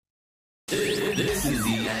This is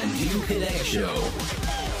the Andrew Connect Show.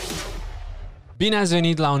 Bine ați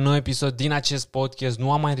venit la un nou episod din acest podcast.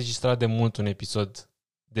 Nu am mai înregistrat de mult un episod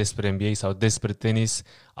despre NBA sau despre tenis.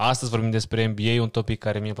 Astăzi vorbim despre NBA, un topic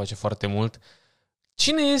care mie îmi place foarte mult.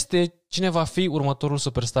 Cine va fi următorul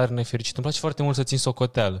superstar nefericit? Îmi place foarte mult să țin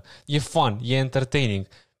socoteală. E fun, e entertaining.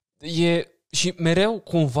 Și mereu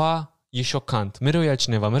cumva e șocant. Mereu e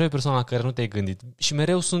altcineva, mereu e persoana la care nu te-ai gândit. Și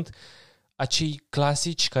mereu sunt acei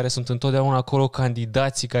clasici care sunt întotdeauna acolo,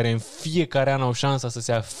 candidații care în fiecare an au șansa să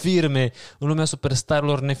se afirme în lumea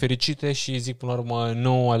superstarilor nefericite și zic până la urmă,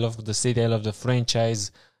 no, I love the city, I love the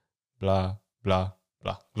franchise, bla, bla,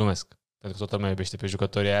 bla. Glumesc, pentru că toată lumea iubește pe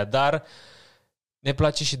jucătorii aia, dar ne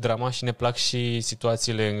place și drama și ne plac și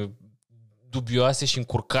situațiile dubioase și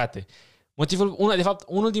încurcate.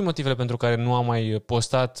 Unul din motivele pentru care nu am mai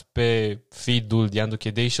postat pe feed-ul de Andu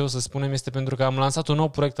Chedei Show, să spunem, este pentru că am lansat un nou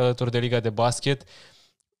proiect alături de Liga de Basket,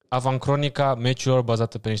 avancronica meciurilor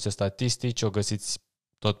bazată pe niște statistici. O găsiți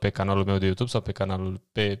tot pe canalul meu de YouTube sau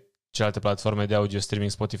pe celelalte platforme de audio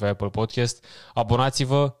streaming, Spotify, Apple Podcast.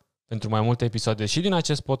 Abonați-vă pentru mai multe episoade și din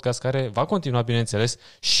acest podcast, care va continua, bineînțeles,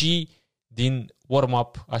 și din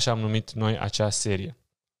warm-up, așa am numit noi acea serie.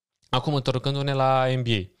 Acum, întorcându-ne la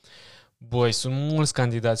NBA. Băi, sunt mulți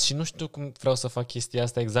candidați și nu știu cum vreau să fac chestia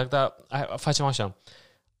asta exact, dar facem așa.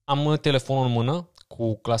 Am telefonul în mână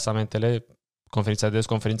cu clasamentele, conferința de est,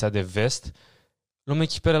 conferința de vest, luăm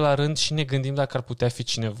echipele la rând și ne gândim dacă ar putea fi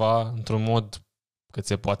cineva într-un mod cât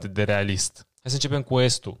se poate de realist. Hai să începem cu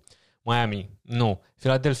estul. Miami, nu.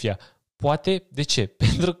 Philadelphia, poate, de ce?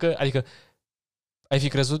 Pentru că, adică, ai fi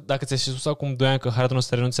crezut, dacă ți-ai spus acum 2 ani că Harden o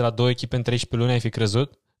să renunțe la 2 echipe în 13 luni, ai fi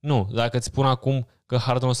crezut? Nu. Dacă îți spun acum că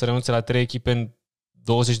Harden o să renunțe la 3 echipe în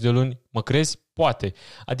 20 de luni, mă crezi? Poate.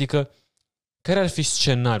 Adică, care ar fi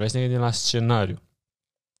scenariul? Hai să ne gândim la scenariu.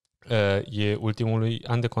 E ultimului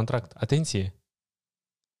an de contract. Atenție!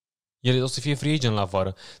 El o să fie free agent la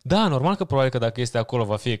vară. Da, normal că probabil că dacă este acolo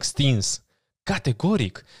va fi extins.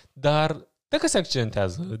 Categoric. Dar dacă se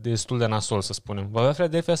accidentează destul de nasol, să spunem, va avea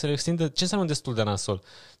Philadelphia să le extindă, ce înseamnă destul de nasol?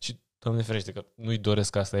 Și Doamne ferește că nu-i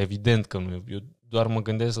doresc asta, evident că nu. Eu doar mă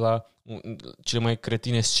gândesc la cele mai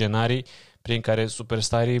cretine scenarii prin care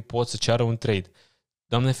superstarii pot să ceară un trade.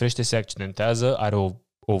 Doamne ferește se accidentează, are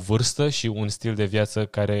o vârstă și un stil de viață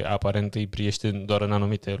care aparent îi priește doar în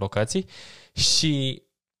anumite locații și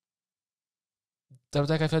s-ar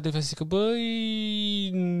putea ca Philadelphia să zică, băi,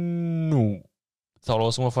 nu. Sau la o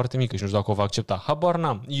sumă foarte mică și nu știu dacă o va accepta. Habar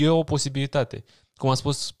n-am. E o posibilitate. Cum a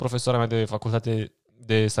spus profesora mea de facultate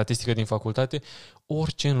de statistică din facultate,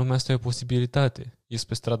 orice în lumea asta e o posibilitate. Ești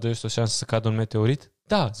pe stradă, ești o șansă să cadă un meteorit?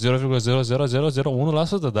 Da,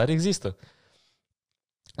 0,00001%, dar există.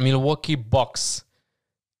 Milwaukee Bucks.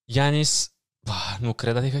 Giannis, nu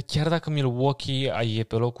cred, adică chiar dacă Milwaukee e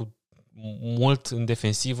pe locul mult în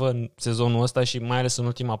defensivă în sezonul ăsta și mai ales în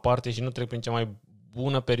ultima parte și nu trec prin cea mai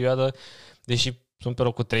bună perioadă, deși sunt pe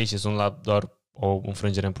locul 3 și sunt la doar o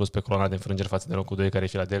înfrângere în plus pe coloana de înfrângeri față de locul 2, care e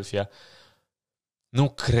Philadelphia. Nu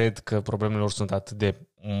cred că problemele lor sunt atât de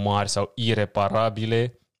mari sau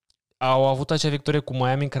ireparabile. Au avut acea victorie cu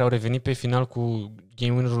Miami, care au revenit pe final cu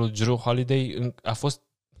game winnerul Drew Holiday. A fost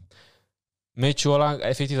meciul ăla,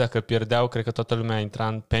 efectiv, dacă pierdeau, cred că toată lumea intra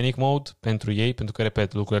în panic mode pentru ei, pentru că,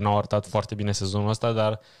 repet, lucrurile n-au arătat foarte bine sezonul ăsta,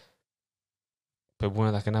 dar pe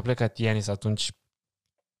bune, dacă ne-a plecat Giannis, atunci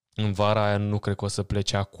în vara aia nu cred că o să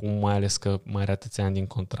plece acum, mai ales că mai are atâția ani din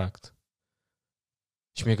contract.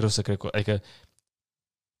 Și mi-e greu să cred că, adică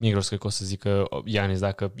mi-e greu să cred că o să zică Giannis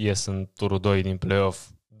dacă ies în turul 2 din playoff.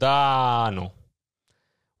 Da, nu.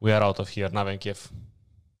 We are out of here, n-avem chef.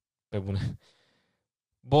 Pe bune.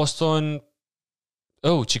 Boston.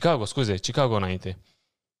 Chicago înainte.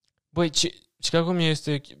 Băi, Chicago mi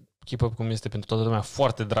este echipă cum este pentru toată lumea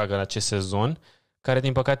foarte dragă în acest sezon, care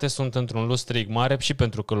din păcate sunt într-un loss streak mare și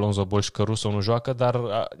pentru că Lonzo Ball și Caruso nu joacă,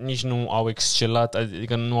 dar nici nu au excelat,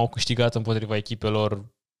 adică nu au câștigat împotriva echipelor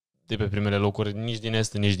de pe primele locuri, nici din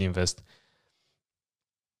est, nici din vest.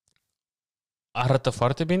 Arată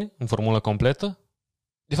foarte bine, în formulă completă.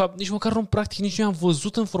 De fapt, nici măcar nu practic, nici nu am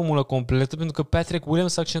văzut în formulă completă, pentru că Patrick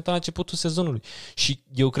Williams s-a accidentat la începutul sezonului. Și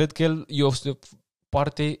eu cred că el e o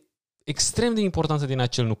parte extrem de importantă din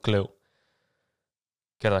acel nucleu.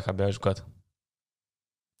 Chiar dacă abia a jucat.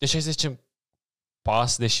 Deci hai să zicem,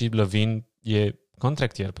 pas, deși Levin e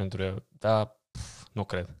contractier pentru el. Dar nu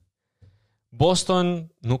cred.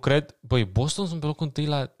 Boston, nu cred. Băi, Boston sunt pe locul întâi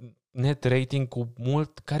la net rating cu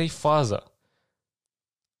mult. Care-i faza?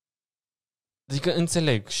 Adică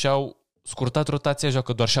înțeleg, și-au scurtat rotația,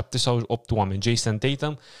 joacă doar 7 sau 8 oameni. Jason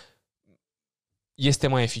Tatum este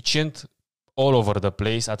mai eficient, all over the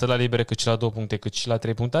place, atât la libere cât și la 2 puncte, cât și la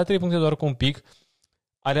 3 puncte. La 3 puncte doar cu un pic.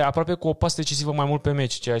 Are aproape cu o pasă decisivă mai mult pe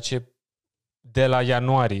meci, ceea ce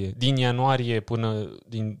din ianuarie până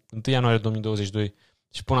din 1 ianuarie 2022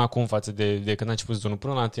 și până acum față de când a început sezonul,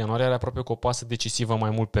 până la 1 ianuarie are aproape cu o pasă decisivă mai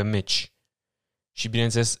mult pe meci. Și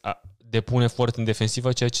bineînțeles depune efort în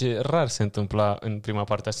defensivă, ceea ce rar se întâmpla în prima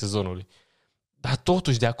parte a sezonului. Dar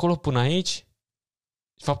totuși, de acolo până aici,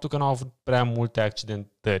 faptul că nu au avut prea multe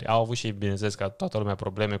accidentări, au avut și ei, bineînțeles, ca toată lumea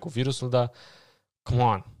probleme cu virusul, dar come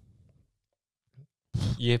on.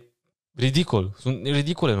 E ridicol. Sunt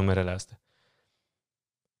ridicole numerele astea.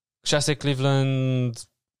 6 Cleveland,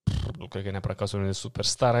 nu cred că e neapărat cazul de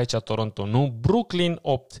superstar aici, Toronto, nu. Brooklyn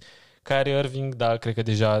 8. Kyrie Irving, dar cred că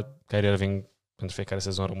deja Kyrie Irving pentru fiecare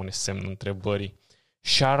sezon rămâne semnul întrebării.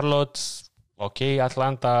 Charlotte, ok,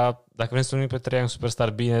 Atlanta, dacă vrem să numim pe treia un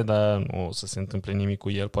superstar, bine, dar nu o să se întâmple nimic cu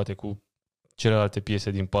el, poate cu celelalte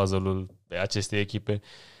piese din puzzle-ul acestei echipe.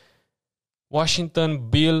 Washington,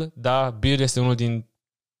 Bill, da, Bill este unul din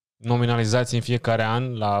nominalizații în fiecare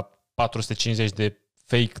an la 450 de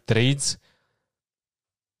fake trades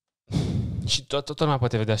și toată lumea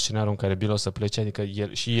poate vedea scenariul în care Bill o să plece, adică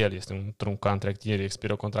el este într-un contract, el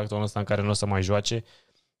expiră contractul ăsta în care nu o să mai joace.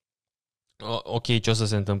 Ok, ce o să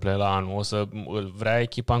se întâmple la anul? O să îl vrea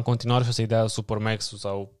echipa în continuare și o să-i dea super max-ul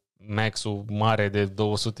sau max-ul mare de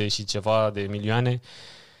 200 și ceva de milioane?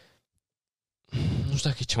 Nu știu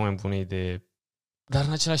dacă e cea mai bună idee. Dar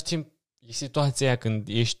în același timp e situația aia când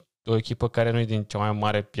ești o echipă care nu e din cea mai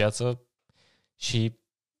mare piață și,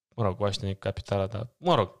 mă rog, Washington e capitala, dar,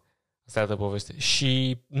 mă rog, asta e altă poveste.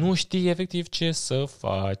 Și nu știi efectiv ce să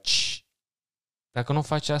faci. Dacă nu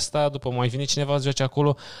faci asta, după mai vine cineva să joace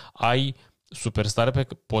acolo, ai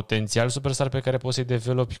potențial superstar pe care poți să-i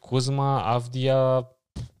developi Kuzma, Avdia,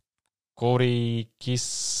 Corey,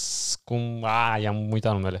 Kiss, i-am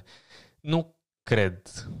uitat numele. Nu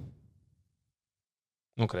cred.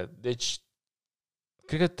 Deci,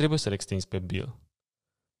 cred că trebuie să-l extinzi pe Bill.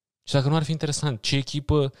 Și dacă nu ar fi interesant, ce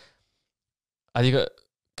echipă... Adică,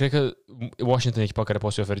 cred că Washington e echipa care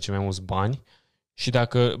poate să-i ofere cei mai mulți bani și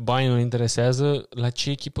dacă banii nu-l interesează, la ce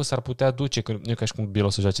echipă s-ar putea duce? Că nu e ca și cum Bill o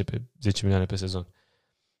să joace pe 10 milioane pe sezon.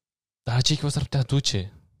 Dar la ce echipă s-ar putea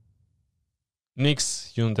duce?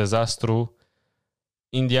 Knicks e un dezastru.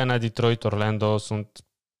 Indiana, Detroit, Orlando sunt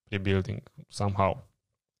rebuilding somehow.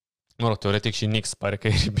 Mă rog, teoretic și Knicks pare că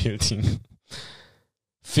e rebuilding.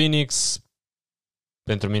 Phoenix,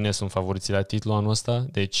 pentru mine sunt favoriții la titlu anul ăsta,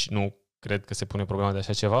 deci nu cred că se pune problema de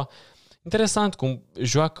așa ceva. Interesant cum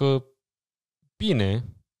joacă bine,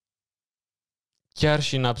 chiar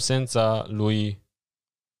și în absența lui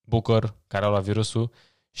Booker, care a luat virusul,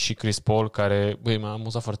 și Chris Paul, care, m-a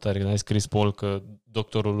amuzat foarte tare când a zis Chris Paul că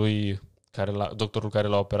doctorul care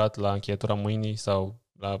l-a operat la încheietura mâinii sau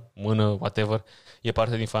la mână, whatever, e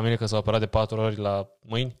parte din familie, că s-a operat de 4 ori la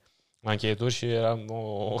mâini, la încheieturi și eram,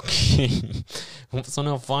 ok,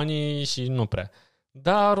 sună funny și nu prea.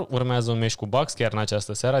 Dar urmează un meci cu Bucks chiar în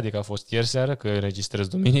această seară, adică a fost ieri seară, că înregistrez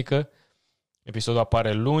duminică. Episodul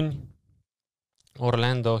apare luni.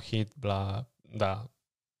 Orlando, Heat,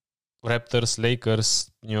 Raptors,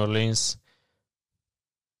 Lakers, New Orleans.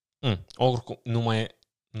 Oricum, nu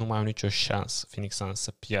mai au nicio șansă Phoenix Suns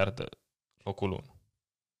să piardă locul 1.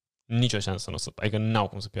 Nicio șansă adică n-au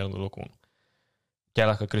cum să piardă locul 1. Chiar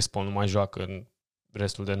dacă Chris Paul nu mai joacă în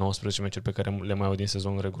restul de 19 meciuri pe care le mai au din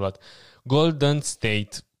sezonul regulat. Golden State,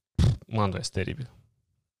 mă îndoiesc, teribil.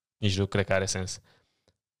 Nici nu cred că are sens.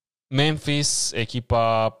 Memphis,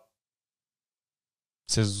 echipa,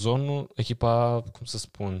 cum să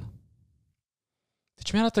spun?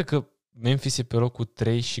 Deci mi-arată că Memphis e pe locul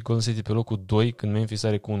 3 și Golden State e pe locul 2 când Memphis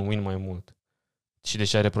are cu un win mai mult. Și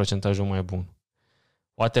deși are procentajul mai bun.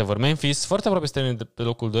 Whatever. Memphis, foarte aproape să termine pe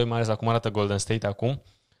locul 2, mai ales la cum arată Golden State acum.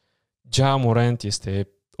 Ja Morant este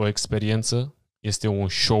o experiență, este un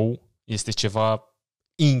show, este ceva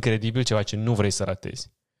incredibil, ceva ce nu vrei să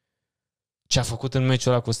ratezi. Ce a făcut în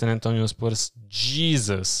meciul ăla cu San Antonio Spurs,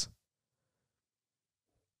 Jesus!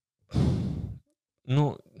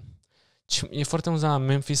 Nu, e foarte amuzant la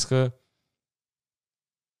Memphis că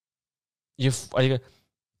adică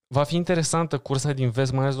va fi interesantă cursa din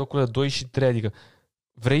vest, mai ales locurile 2 și 3, adică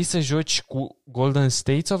vrei să joci cu Golden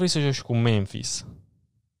State sau vrei să joci cu Memphis?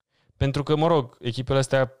 Pentru că, mă rog, echipele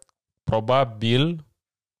astea probabil,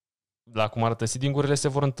 la cum arată seeding-urile, se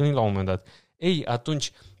vor întâlni la un moment dat. Ei,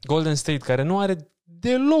 atunci, Golden State, care nu are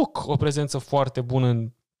deloc o prezență foarte bună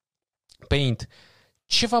în paint,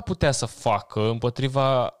 ce va putea să facă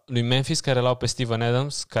împotriva lui Memphis, care l-au pe Steven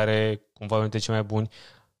Adams, care cumva unul dintre cei mai buni?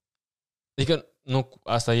 Adică, nu,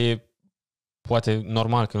 asta e poate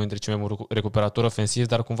normal că nu dintre cei mai buni recuperatori ofensivi,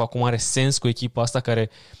 dar cumva cum are sens cu echipa asta care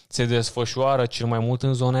se desfășoară cel mai mult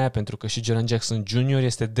în zona aia, pentru că și Jaren Jackson Jr.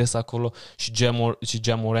 este des acolo și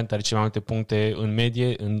Ja Morant are cele mai multe puncte în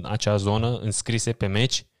medie în acea zonă, înscrise pe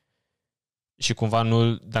meci și cumva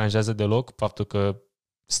nu-l deranjează deloc faptul că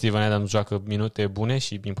Steven Adams joacă minute bune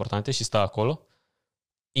și importante și stă acolo.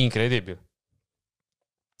 Incredibil.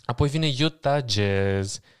 Apoi vine Utah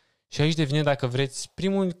Jazz. Și aici devine, dacă vreți,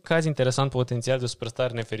 primul caz interesant potențial de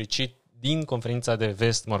superstar nefericit din conferința de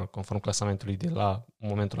vest, conform clasamentului de la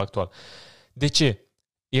momentul actual. De ce?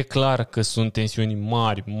 E clar că sunt tensiuni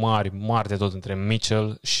mari de tot între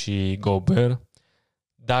Mitchell și Gobert.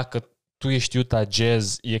 Dacă tu ești Utah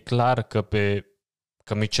Jazz, e clar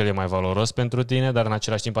că Mitchell e mai valoros pentru tine, dar în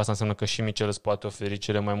același timp asta înseamnă că și Mitchell îți poate oferi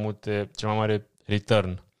cel mai mare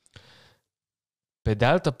return. Pe de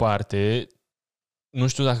altă parte, nu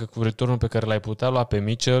știu dacă cu returnul pe care l-ai putea lua pe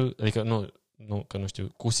Mitchell, adică nu știu,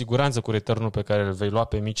 cu siguranță cu returnul pe care îl vei lua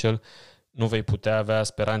pe Mitchell nu vei putea avea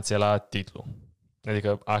speranțe la titlu.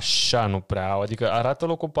 Adică așa nu prea au. Adică arată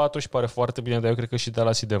locul 4 și pare foarte bine, dar eu cred că și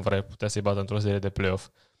Dallas și Denver ar putea să-i bată într-o serie de playoff.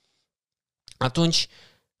 Atunci,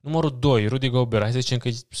 numărul 2, Rudy Gobert, hai să zicem că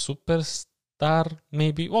e superstar,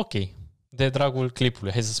 maybe, ok, de dragul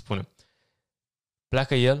clipului, hai să spunem.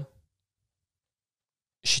 Pleacă el?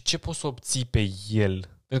 Și ce poți să obții pe el?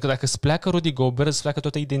 Pentru că dacă îți pleacă Rudy Gobert, îți pleacă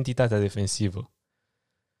toată identitatea defensivă.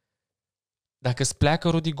 Dacă îți pleacă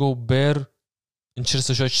Rudy Gobert, încerci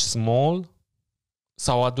să joci small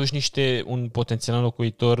sau aduci un potențial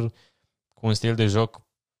înlocuitor cu un stil de joc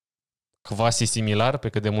quasi similar, pe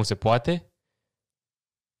cât de mult se poate?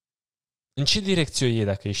 În ce direcție o iei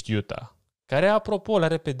dacă ești Utah? Care, apropo,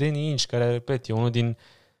 l-are pe Danny Ainge, care, repet, e unul din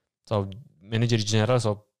sau managerii generali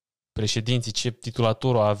sau președinții, ce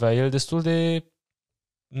titulatură avea el, destul de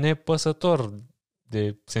nepăsător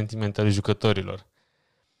de sentimentele jucătorilor.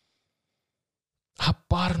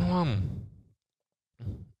 Apar nu am.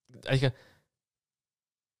 Adică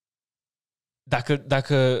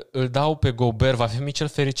dacă îl dau pe Gobert, va fi Mitchell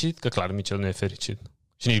fericit? Că clar, Mitchell nu e fericit.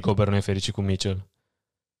 Și nici Gobert nu e fericit cu Mitchell.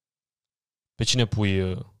 Pe cine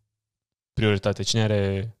pui prioritate?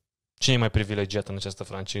 Cine e mai privilegiat în această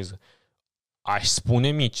franciză? Aș spune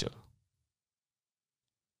Mitchell.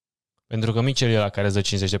 Pentru că Mitchell e la care dă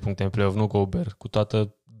 50 de puncte în play-off, nu Gobert, cu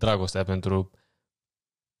toată dragostea pentru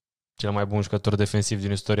cel mai bun jucător defensiv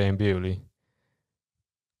din istoria NBA-ului.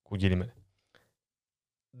 Cu ghilimele.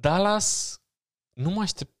 Dallas nu mă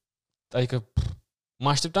aștept, adică mă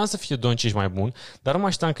așteptam să fie Doncic mai bun, dar nu mă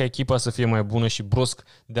așteptam ca echipa să fie mai bună și brusc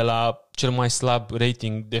de la cel mai slab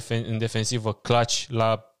rating în defensivă clutch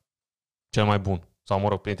la cel mai bun. Sau, mă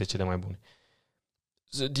rog, printre cele mai bune.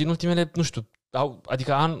 Din ultimele, nu știu,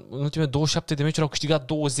 în ultimele 27 de meciuri au câștigat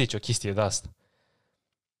 20, o chestie de asta.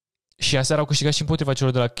 Și aseară au câștigat și împotriva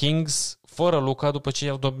celor de la Kings, fără Luka, după ce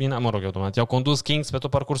i-au dominat. I-au condus Kings pe tot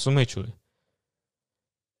parcursul meciului.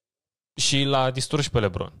 Și l-a distrus și pe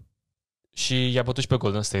LeBron. Și i-a bătut și pe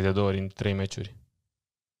Golden State de 2 ori în 3 meciuri.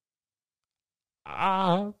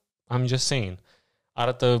 I'm just saying.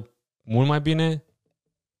 Arată mult mai bine.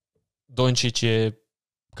 Doncic e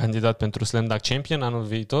candidat pentru Slam Dunk Champion anul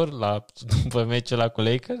viitor, după meciul ăla cu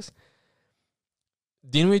Lakers.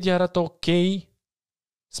 Dinwiddie arată ok,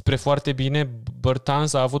 spre foarte bine.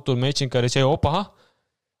 Bertans a avut un meci în care ziceai, opa,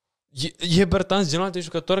 e Bertans genul de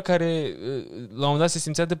jucător care la un moment dat se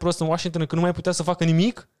simțea de prost în Washington că nu mai putea să facă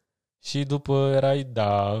nimic și după erai,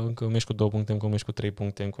 încă mergi cu 2 puncte, încă mergi cu 3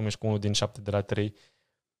 puncte, încă mergi cu 1 din 7 de la 3.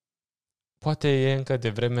 Poate e încă de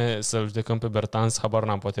vreme să-l judecăm pe Bertans, habar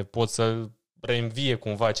n-am, poate pot să-l reînvie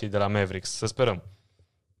cumva cei de la Mavericks, să sperăm.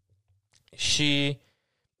 Și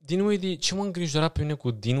Dinwiddie, ce mă îngrijora pe mine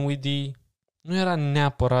cu Dinwiddie nu era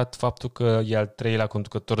neapărat faptul că e al treilea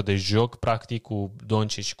conducător de joc, practic, cu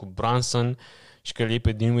Doncic și cu Brunson, și că îl iei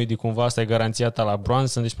pe Dinwiddie, cumva asta e garanția ta la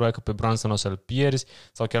Brunson, deci probabil că pe Brunson o să-l pierzi,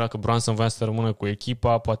 sau chiar dacă Brunson voia să rămână cu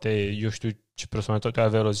echipa, poate, eu știu ce personalitate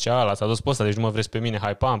avea, o zicea, l-ați adus pe ăsta, deci nu mă vreți pe mine,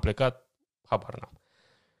 hai, am plecat, habar n-am.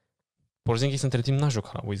 Porzingis între timp n-a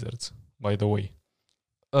jucat la Wizards, by the way.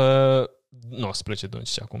 Nu o să plece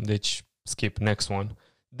Doncic acum, deci skip, next one.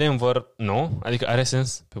 Denver, nu, adică are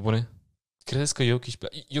sens, pe bune. Credeți că Jokic...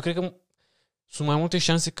 Eu cred că sunt mai multe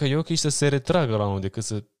șanse ca Jokic să se retragă la unul decât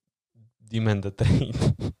să demand the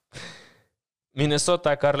trade.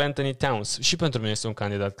 Minnesota, Karl Anthony Towns. Și pentru mine este un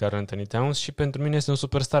candidat Karl Anthony Towns și pentru mine este un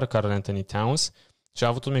superstar Karl Anthony Towns și a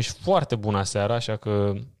avut un meci foarte bun aseară, așa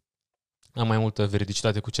că am mai multă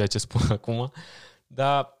veridicitate cu ceea ce spun acum,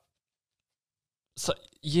 dar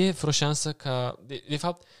e vreo șansă ca... De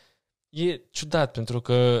fapt, e ciudat pentru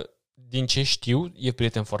că din ce știu, e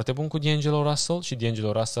prieten foarte bun cu D'Angelo Russell și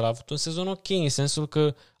D'Angelo Russell a avut un sezon ok, în sensul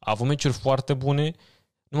că a avut meciuri foarte bune,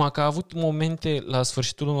 numai că a avut momente la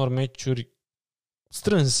sfârșitul unor meciuri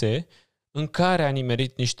strânse în care a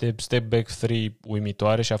nimerit niște step back 3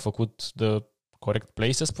 uimitoare și a făcut the correct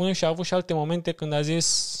play, să spunem, și a avut și alte momente când a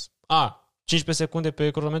zis 15 secunde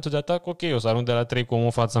pe cronometru de atac, ok, o să arunc de la 3 cu omul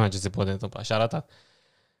în fața mea, ce se poate întâmpla. Și a arătat.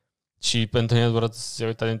 Și pentru Edwards se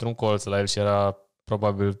uita dintr-un colț la el și era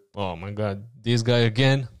probabil, oh my god, this guy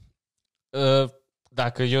again.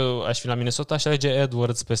 Dacă eu aș fi la Minnesota, aș alege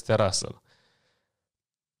Edwards peste Russell.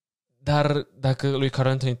 Dar dacă lui Karl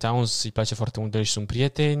Anthony Towns îi place foarte mult de el și sunt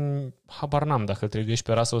prieteni, habar n-am. Dacă îl traduiești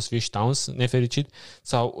pe Russell o să fie și Towns nefericit,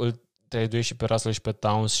 sau îl traduiești și pe Russell și pe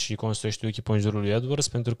Towns și construiești o echipă în jurul lui Edwards,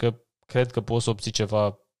 pentru că cred că poți să obții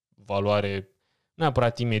ceva valoare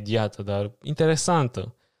neapărat imediată, dar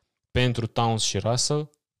interesantă pentru Towns și Russell.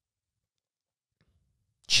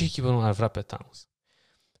 Ce echipă nu ar vrea pe Towns?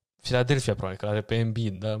 Philadelphia probabil, că are pe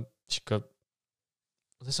Embiid, da? Și că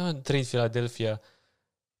de seama trade Philadelphia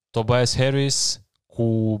Tobias Harris cu,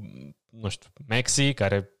 nu știu, Maxi,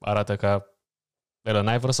 care arată ca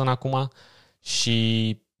Allen Iverson acum,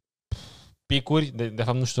 și picuri, de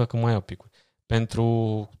fapt nu știu dacă mai au picuri,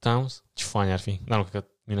 pentru Towns. Ce fani ar fi? Dar nu cred că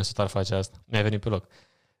Minnesota ar face asta. Mi-a venit pe loc.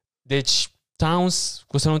 Deci, Towns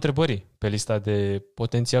cu semnul întrebării pe lista de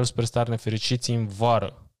potențial superstar nefericiți în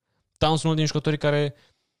vară. Towns, unul din jucătorii care,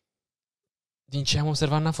 din ce am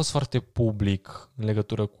observat, n-a fost foarte public în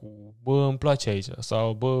legătură cu îmi place aici,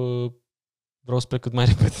 sau vreau să plec cât mai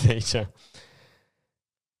repede de aici.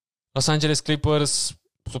 Los Angeles Clippers,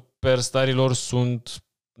 superstarilor sunt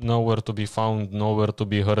nowhere to be found, nowhere to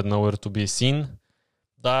be heard, nowhere to be seen,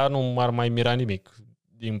 dar nu m-ar mai mira nimic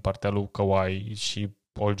din partea lui Kawhi și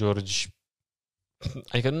Paul George.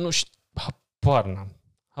 Adică nu știu,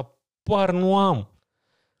 habar nu am.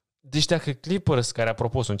 Deci dacă Clippers, care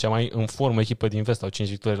apropo sunt cea mai în formă echipă din vest, au 5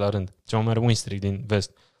 victorii la rând, cea mai mare win streak din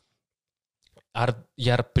vest,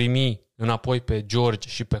 i-ar primi înapoi pe George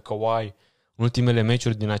și pe Kawhi în ultimele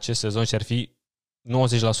meciuri din acest sezon și ar fi 90%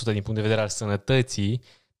 din punct de vedere al sănătății,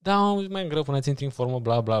 dar mai greu până ți intri în formă,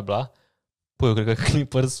 bla bla bla. Păi eu cred că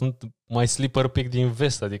Clippers sunt mai sleeper pick din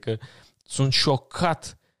vest, adică sunt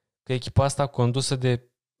șocat că echipa asta condusă de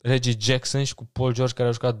Reggie Jackson și cu Paul George, care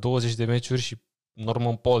a jucat 20 de meciuri, și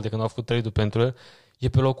Norman Paul, de când au făcut trade-ul pentru el, e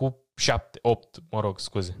pe locul 8,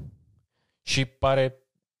 și pare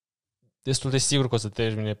destul de sigur că o să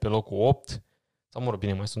termine pe locul 8, sau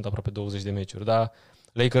bine, mai sunt aproape 20 de meciuri, dar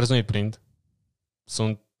Lakers nu-i prind,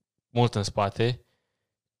 sunt mult în spate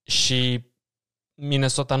și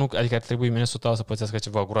Minnesota nu, adică ar trebui Minnesota să pățească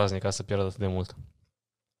ceva groaznic ca să pierdă atât de mult.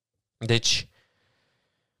 Deci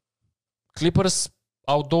Clippers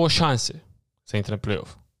au 2 șanse să intre în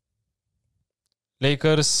playoff.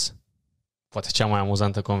 Lakers, poate cea mai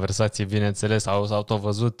amuzantă conversație, bineînțeles, au tot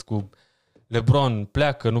văzut cu LeBron,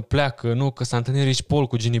 pleacă, nu, că s-a întâlnit Rich Paul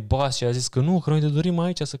cu Ginny Bass și a zis că nu, că noi ne dorim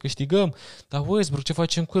aici să câștigăm, dar Westbrook, ce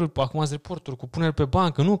facem cu el? Acum ați reporturi cu pune-l pe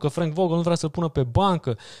bancă, nu, că Frank Vogel nu vrea să-l pună pe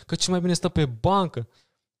bancă, că ce mai bine stă pe bancă.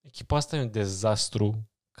 Echipa asta e un dezastru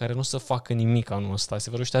care nu să facă nimic anul ăsta. Se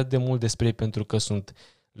vorbește atât de mult despre ei pentru că sunt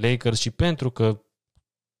Lakers și pentru că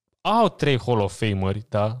au 3 Hall of Fameri,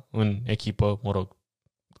 da, în echipă,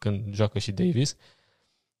 când joacă și Davis.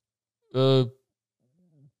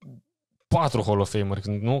 4 Hall of Fameri,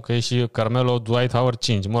 nu? Că e și Carmelo, Dwight Howard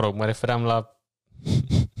 5. Mă refeream la...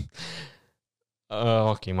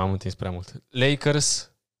 ok, m-am întins prea mult.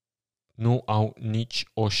 Lakers nu au nici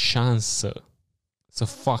o șansă să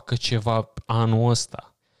facă ceva anul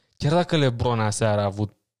ăsta. Chiar dacă LeBron aseară a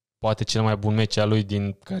avut poate cel mai bun meci al lui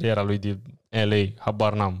din cariera lui din LA,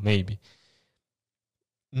 habar n-am, maybe.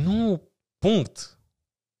 Nu, punct.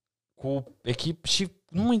 Cu echip și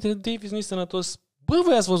nu mă interesează, Davis nu e sănătos. Bă,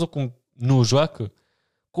 voi ați văzut cum nu joacă?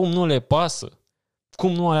 Cum nu le pasă?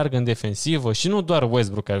 Cum nu alergă în defensivă? Și nu doar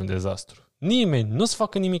Westbrook are un dezastru. Nimeni, nu o să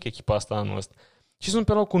facă nimic echipa asta anul ăsta. Și sunt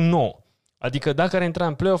pe locul 9. Adică dacă ar intra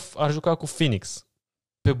în playoff, ar juca cu Phoenix.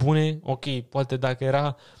 Pe bune, ok, poate dacă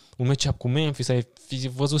era un match-up cu Memphis, ai fi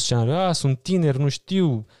văzut scenariul, sunt tineri, nu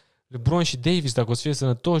știu, LeBron și Davis, dacă o să fie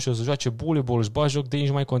sănătoși, o să joace volleyball, își bagi joc de ei, nici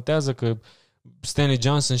nu mai contează că Stanley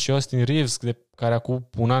Johnson și Austin Reeves, care acum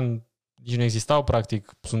un an nici nu existau,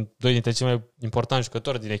 practic, sunt 2 dintre cei mai importanti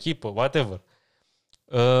jucători din echipă, whatever.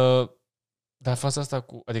 Dar fața asta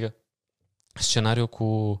adică scenariul cu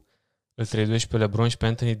îl traduiești pe LeBron și pe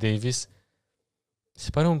Anthony Davis, se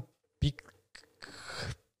pare un pic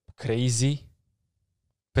crazy,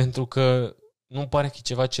 pentru că nu pare că e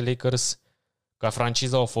ceva ce Lakers ca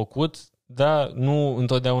franciză au făcut, dar nu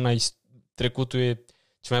întotdeauna trecutul e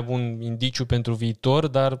cel mai bun indiciu pentru viitor,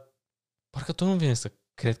 dar parcă tot nu vine să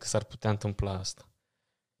cred că s-ar putea întâmpla asta.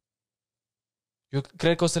 Eu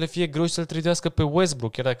cred că o să le fie greu și să-l tradească pe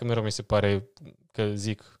Westbrook, chiar dacă mereu mi se pare că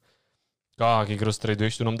zic că e greu să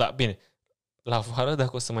tradești un om. Da, bine, la vară,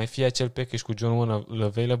 dacă o să mai fie acel package cu John Wall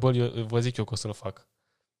available, eu vă zic eu că o să-l fac.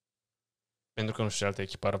 Pentru că nu știu ce altă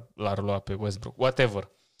echipă l-ar lua pe Westbrook.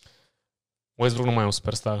 Whatever. Westbrook nu mai e un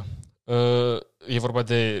superstar. E vorba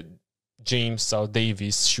de James sau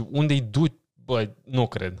Davis și unde-i duci, nu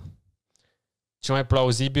cred. Cel mai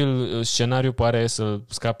plauzibil scenariu pare să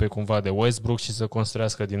scape cumva de Westbrook și să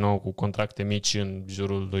construiască din nou cu contracte mici în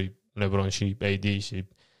jurul lui LeBron și AD și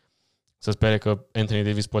să spere că Anthony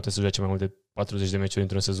Davis poate să joace mai mult de 40 de meciuri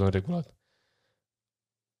într-un sezon regulat.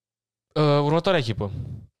 Următoarea echipă.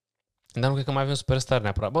 Dar nu cred că mai avem superstar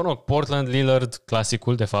neapărat. Bă, nu, Portland, Lillard,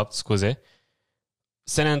 clasicul, de fapt, scuze.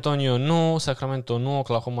 San Antonio nu, Sacramento nu,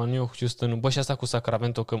 Oklahoma nu, Houston nu. Bă, și asta cu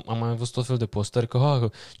Sacramento, că am mai văzut tot felul de postări, că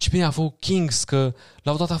ce bine a făcut Kings, că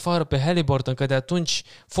l-au dat afară pe Haliburton, că de atunci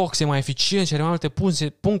Fox e mai eficient și are mai multe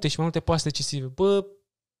puncte și mai multe pase decisive. Bă,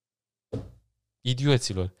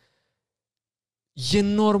 idioților. E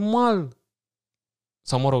normal,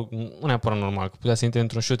 sau mă rog, nu neapărat normal, că putea să intre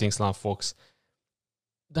într-un shooting slam Fox.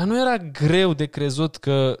 Dar nu era greu de crezut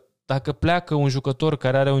că dacă pleacă un jucător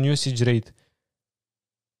care are un usage rate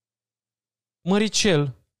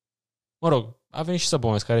măricel, mă rog, avem și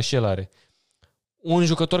Sabonis, care și el are, un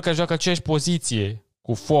jucător care joacă aceeași poziție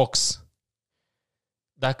cu Fox,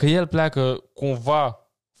 dacă el pleacă,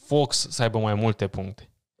 cumva Fox să aibă mai multe puncte.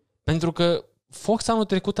 Pentru că Fox anul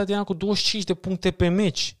trecut a dinat cu 25 de puncte pe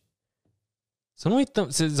meci. Să nu uităm,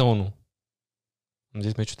 sau nu? Am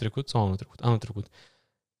zis meciul trecut sau anul trecut? Anul trecut.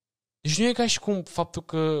 Deci nu e ca și cum faptul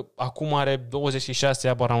că acum are 26,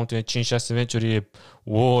 ia bara ultimele 5-6 meciuri, e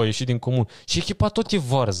ieșit din comun. Și echipa tot e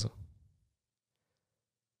varză.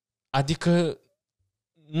 Adică,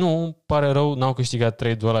 nu, pare rău, n-au câștigat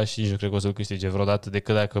trade-ul ăla și nici nu cred că o să-l câștige vreodată,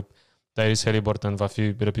 decât dacă Tyrese Haliburton va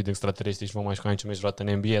fi răpit extraterestri și va mai juca niciun meci vreodată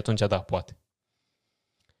în NBA, atunci da, poate.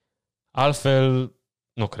 Altfel,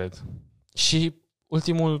 nu cred. Și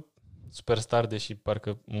ultimul superstar, deși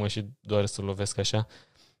parcă mă și doare să-l lovesc așa,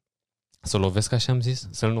 am zis?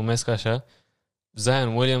 Să-l numesc așa?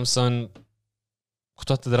 Zion Williamson, cu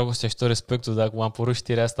toată dragostea și tot respectul, dacă m-a apărut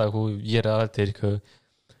știrea asta cu ieri alteri, că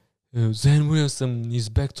Zion Williamson is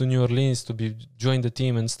back to New Orleans to join the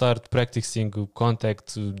team and start practicing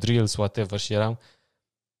contact drills, whatever, și eram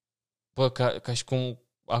ca și cum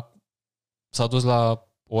s-a dus la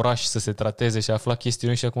oraș să se trateze și a aflat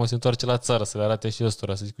chestiuni și acum se întoarce la țară să le arate și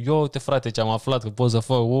ăstora, să zic, uite frate, ce am aflat, că pot să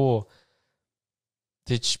fac,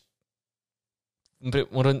 Deci, în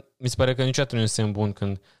primul rând, mi se pare că niciodată nu e un semn bun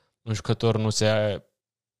când un jucător nu se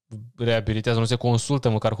reabilitează, nu se consultă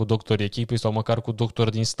măcar cu doctorii echipei sau măcar cu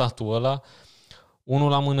doctori din statul ăla. 1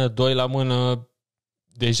 la mână, 2 la mână,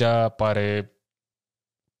 deja pare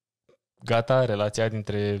gata relația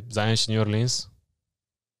dintre Zion și New Orleans.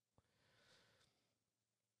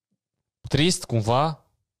 Trist, cumva,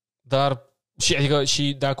 dar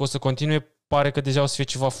și dacă o să continue, pare că deja o să fie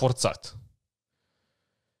ceva forțat.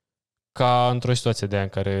 Ca într-o situație de aia în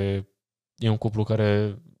care e un cuplu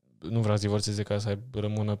care nu vrea să divorțeze ca să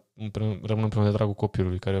rămână împreună de dragul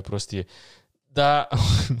copilului, care e o prostie. Dar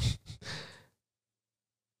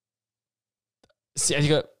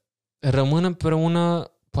adică rămân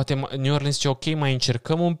împreună, poate New Orleans zice ok, mai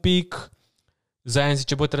încercăm un pic, Zion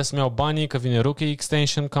zice bă, trebuie să-mi iau banii că vine rookie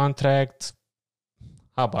extension contract,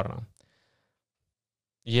 habar n-am.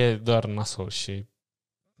 E doar nasol și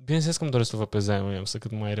bineînțeles că îmi doresc să văd pe Zion Williams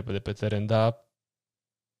cât mai repede pe teren, dar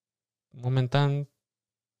momentan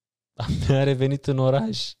mi-a revenit în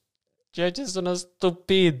oraș, ceea ce sună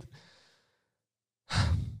stupid.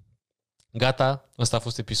 Gata, ăsta a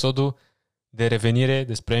fost episodul de revenire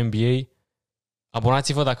despre NBA.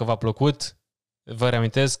 Abonați-vă dacă v-a plăcut. Vă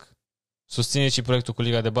reamintesc, susțineți și proiectul cu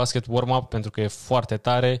Liga de Basket Warm-Up pentru că e foarte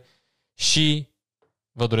tare și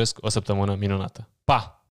vă doresc o săptămână minunată. Pa!